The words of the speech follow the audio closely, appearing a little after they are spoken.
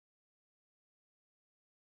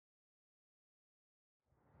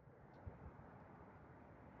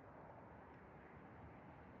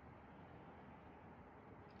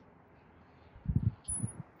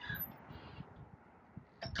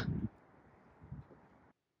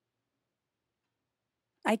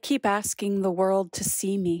I keep asking the world to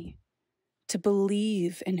see me, to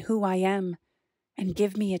believe in who I am, and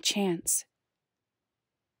give me a chance.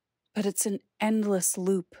 But it's an endless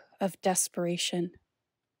loop of desperation.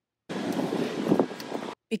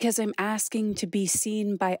 Because I'm asking to be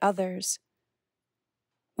seen by others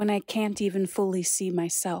when I can't even fully see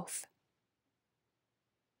myself.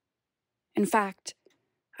 In fact,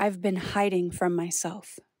 I've been hiding from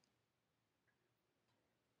myself.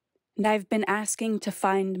 And I've been asking to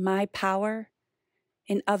find my power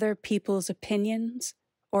in other people's opinions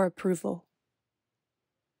or approval.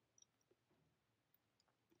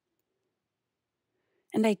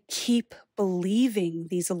 And I keep believing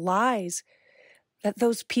these lies that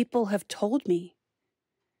those people have told me,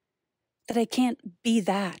 that I can't be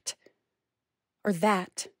that or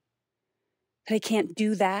that I can't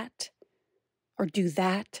do that or do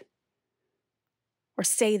that or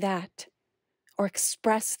say that or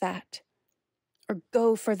express that or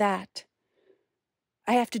go for that.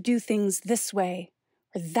 I have to do things this way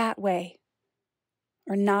or that way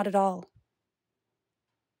or not at all.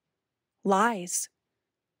 Lies,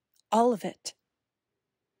 all of it.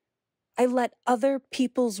 I let other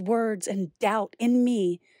people's words and doubt in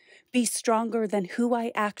me be stronger than who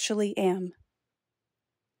I actually am.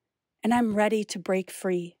 And I'm ready to break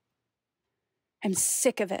free. I'm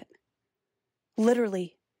sick of it.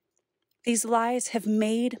 Literally, these lies have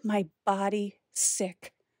made my body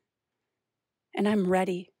sick. And I'm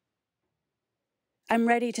ready. I'm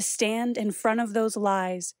ready to stand in front of those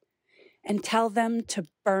lies and tell them to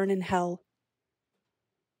burn in hell.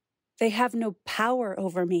 They have no power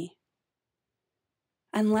over me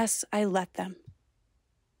unless I let them.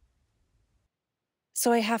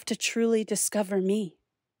 So I have to truly discover me,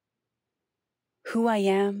 who I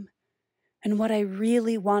am, and what I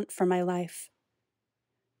really want for my life,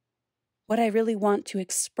 what I really want to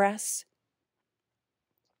express,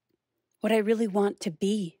 what I really want to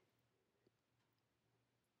be.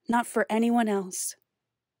 Not for anyone else,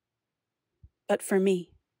 but for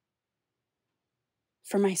me,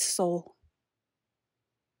 for my soul.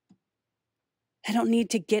 I don't need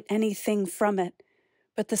to get anything from it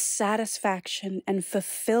but the satisfaction and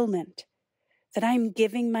fulfillment that I'm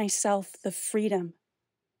giving myself the freedom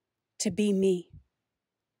to be me.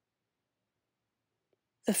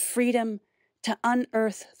 The freedom to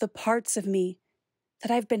unearth the parts of me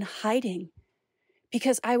that I've been hiding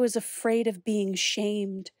because I was afraid of being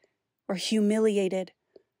shamed or humiliated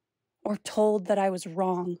or told that I was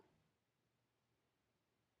wrong.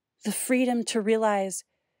 The freedom to realize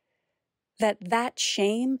that that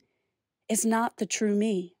shame is not the true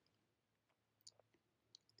me.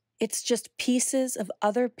 It's just pieces of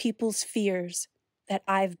other people's fears that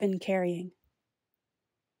I've been carrying.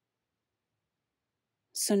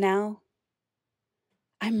 So now,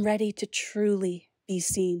 I'm ready to truly be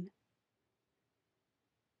seen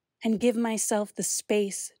and give myself the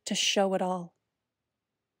space to show it all.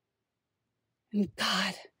 And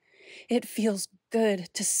God, it feels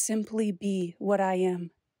good to simply be what I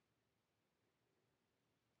am.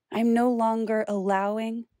 I'm no longer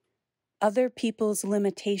allowing other people's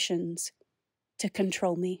limitations to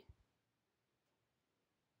control me.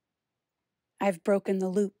 I've broken the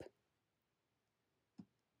loop.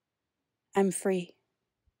 I'm free.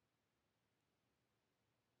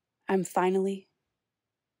 I'm finally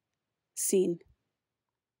seen.